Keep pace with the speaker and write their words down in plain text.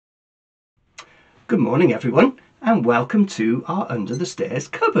Good morning everyone, and welcome to our Under the Stairs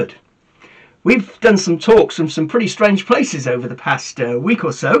cupboard. We've done some talks from some pretty strange places over the past week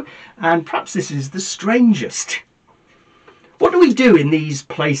or so, and perhaps this is the strangest. What do we do in these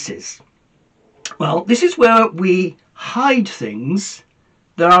places? Well, this is where we hide things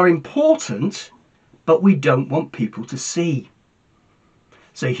that are important, but we don't want people to see.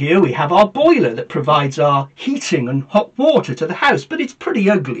 So here we have our boiler that provides our heating and hot water to the house, but it's pretty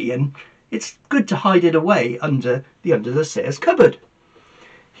ugly and it's good to hide it away under the stairs cupboard.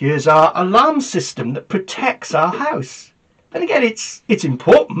 Here's our alarm system that protects our house. And again, it's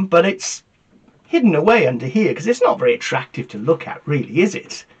important, but it's hidden away under here because it's not very attractive to look at, really, is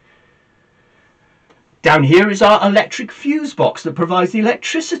it? Down here is our electric fuse box that provides the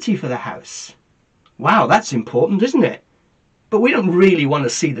electricity for the house. Wow, that's important, isn't it? But we don't really want to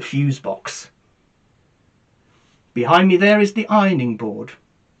see the fuse box. Behind me there is the ironing board.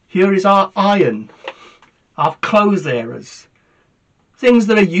 Here is our iron, our clothes areas, things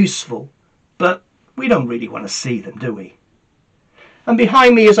that are useful, but we don't really want to see them, do we? And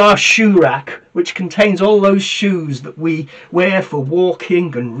behind me is our shoe rack, which contains all those shoes that we wear for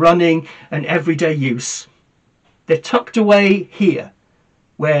walking and running and everyday use. They're tucked away here,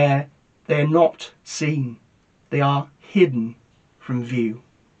 where they're not seen. They are hidden from view.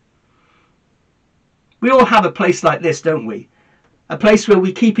 We all have a place like this, don't we? A place where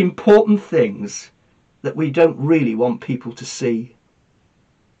we keep important things that we don't really want people to see.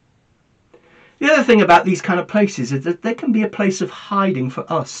 The other thing about these kind of places is that they can be a place of hiding for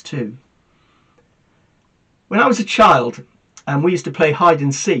us too. When I was a child and we used to play hide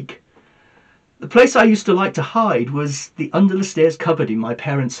and seek, the place I used to like to hide was the under the stairs cupboard in my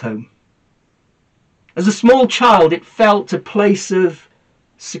parents' home. As a small child, it felt a place of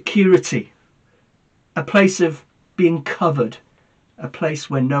security, a place of being covered, a place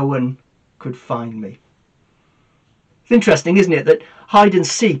where no one could find me. It's interesting, isn't it, that hide and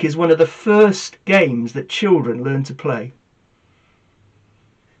seek is one of the first games that children learn to play.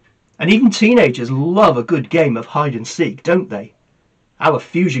 And even teenagers love a good game of hide and seek, don't they? Our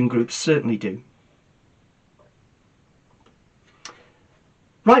fusion groups certainly do.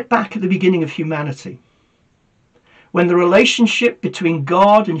 Right back at the beginning of humanity, when the relationship between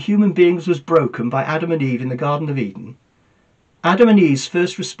God and human beings was broken by Adam and Eve in the Garden of Eden, Adam and Eve's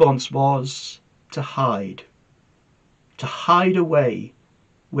first response was to hide away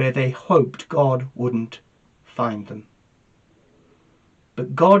where they hoped God wouldn't find them.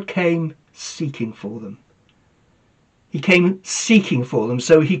 But God came seeking for them. He came seeking for them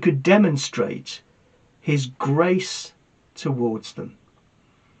so he could demonstrate his grace towards them.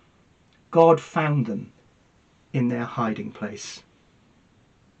 God found them in their hiding place.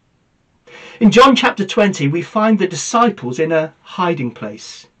 In John chapter 20, we find the disciples in a hiding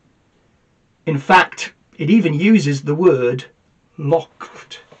place. In fact, it even uses the word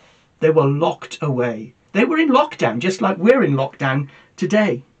locked. They were locked away. They were in lockdown, just like we're in lockdown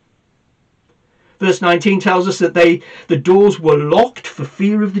today. Verse 19 tells us that the doors were locked for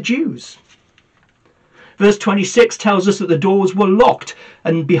fear of the Jews. Verse 26 tells us that the doors were locked,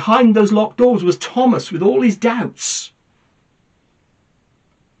 and behind those locked doors was Thomas with all his doubts.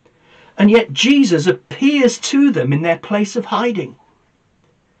 And yet Jesus appears to them in their place of hiding.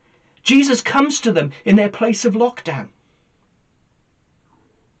 Jesus comes to them in their place of lockdown.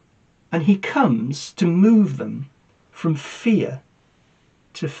 And he comes to move them from fear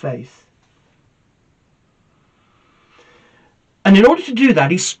to faith. And in order to do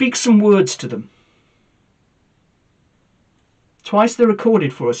that, he speaks some words to them. Twice they're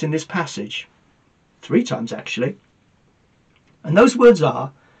recorded for us in this passage. 3 times actually. And those words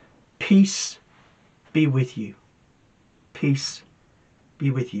are, peace be with you. Peace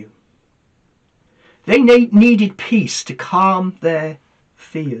be with you. They needed peace to calm their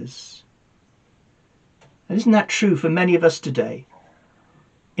fears. And isn't that true for many of us today?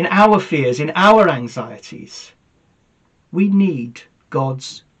 In our fears, in our anxieties, we need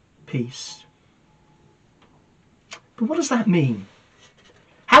God's peace. But what does that mean?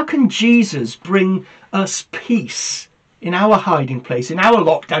 How can Jesus bring us peace in our hiding place, in our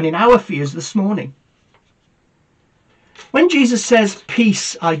lockdown, in our fears this morning? When Jesus says,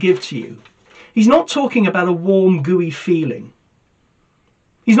 peace I give to you, he's not talking about a warm, gooey feeling.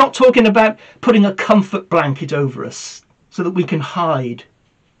 He's not talking about putting a comfort blanket over us so that we can hide.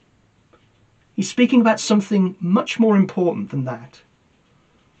 He's speaking about something much more important than that.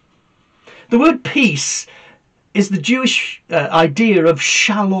 The word peace is the Jewish idea of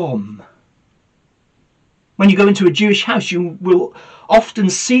shalom. When you go into a Jewish house, you will often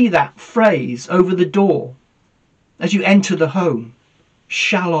see that phrase over the door as you enter the home.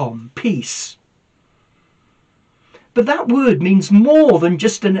 Shalom, peace. But that word means more than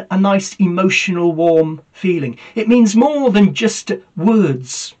just a nice emotional warm feeling. It means more than just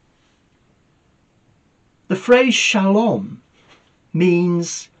words. The phrase shalom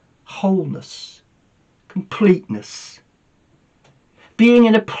means wholeness, completeness, being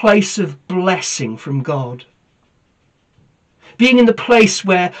in a place of blessing from God, being in the place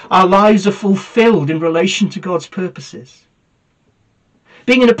where our lives are fulfilled in relation to God's purposes,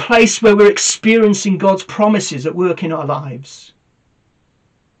 being in a place where we're experiencing God's promises at work in our lives,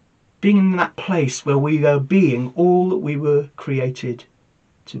 being in that place where we are being all that we were created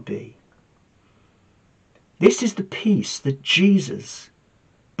to be. This is the peace that Jesus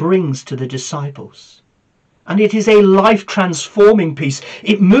brings to the disciples. And it is a life-transforming peace.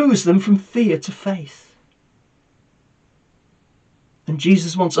 It moves them from fear to faith. And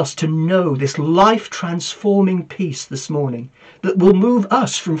Jesus wants us to know this life-transforming peace this morning that will move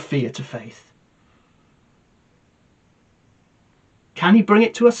us from fear to faith. Can he bring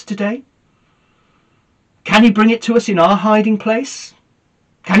it to us today? Can he bring it to us in our hiding place?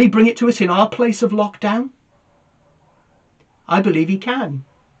 Can he bring it to us in our place of lockdown? I believe he can.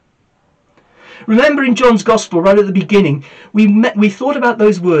 Remember in John's Gospel, right at the beginning, we thought about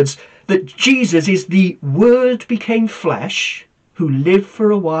those words, that Jesus is the Word became flesh, who lived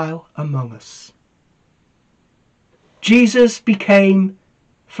for a while among us. Jesus became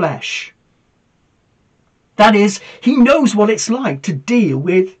flesh. That is, he knows what it's like to deal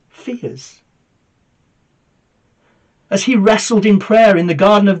with fears. As he wrestled in prayer in the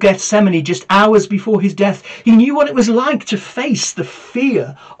Garden of Gethsemane just hours before his death, he knew what it was like to face the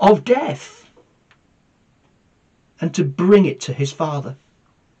fear of death and to bring it to his Father.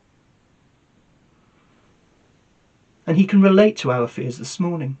 And he can relate to our fears this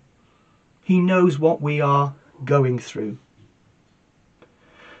morning. He knows what we are going through.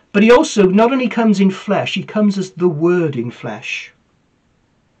 But he also not only comes in flesh, he comes as the Word in flesh.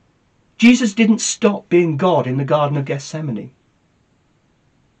 Jesus didn't stop being God in the Garden of Gethsemane.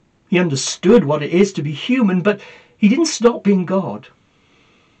 He understood what it is to be human, but he didn't stop being God.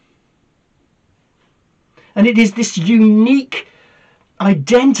 And it is this unique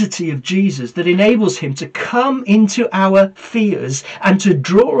identity of Jesus that enables him to come into our fears and to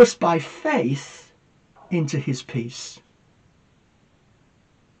draw us by faith into his peace.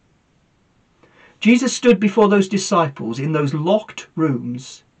 Jesus stood before those disciples in those locked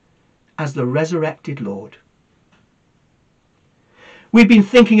rooms as the resurrected Lord. We've been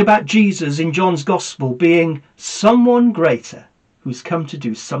thinking about Jesus in John's Gospel being someone greater who's come to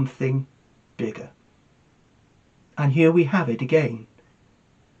do something bigger. And here we have it again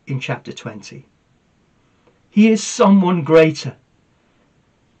in chapter 20. He is someone greater.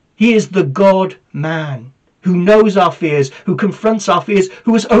 He is the God-man who knows our fears, who confronts our fears,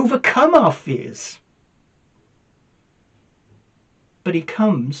 who has overcome our fears. But he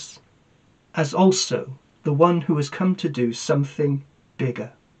comes as also the one who has come to do something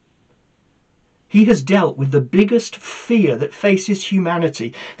bigger. He has dealt with the biggest fear that faces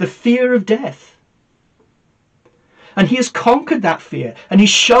humanity, the fear of death. And he has conquered that fear, and he's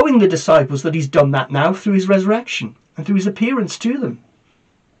showing the disciples that he's done that now through his resurrection and through his appearance to them.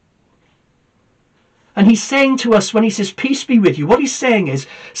 And he's saying to us when he says, peace be with you, what he's saying is,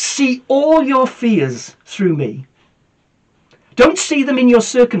 see all your fears through me. Don't see them in your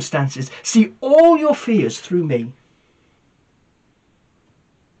circumstances. See all your fears through me.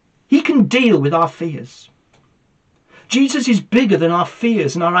 He can deal with our fears. Jesus is bigger than our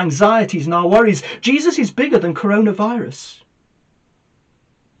fears and our anxieties and our worries. Jesus is bigger than coronavirus.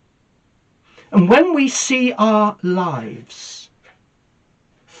 And when we see our lives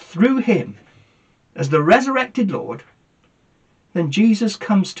through him as the resurrected Lord, then Jesus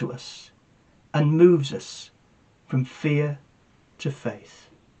comes to us and moves us from fear to faith.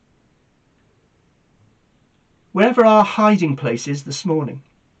 Wherever our hiding place is this morning,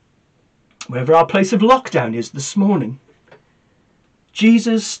 wherever our place of lockdown is this morning,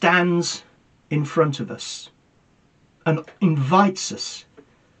 Jesus stands in front of us and invites us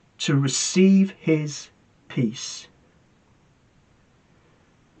to receive his peace.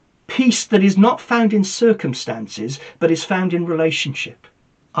 Peace that is not found in circumstances, but is found in relationship,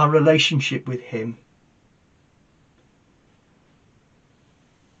 our relationship with him.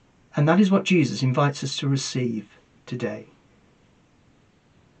 And that is what Jesus invites us to receive today.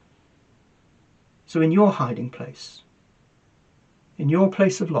 So in your hiding place, in your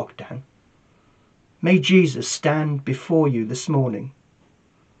place of lockdown, may Jesus stand before you this morning.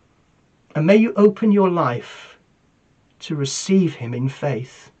 And may you open your life to receive him in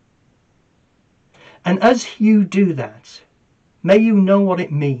faith. And as you do that, may you know what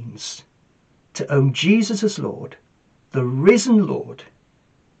it means to own Jesus as Lord the risen Lord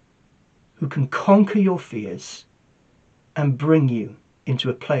who can conquer your fears and bring you into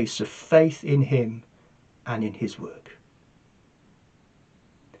a place of faith in him and in his work.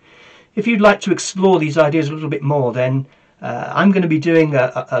 If you'd like to explore these ideas a little bit more, then I'm going to be doing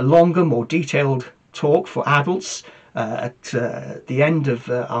a longer, more detailed talk for adults at the end of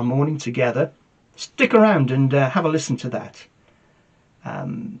our morning together. Stick around and have a listen to that.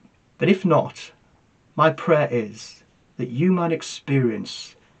 But if not, my prayer is that you might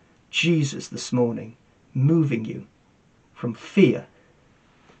experience Jesus this morning moving you from fear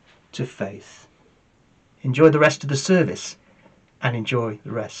to faith. Enjoy the rest of the service and enjoy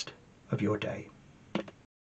the rest of your day.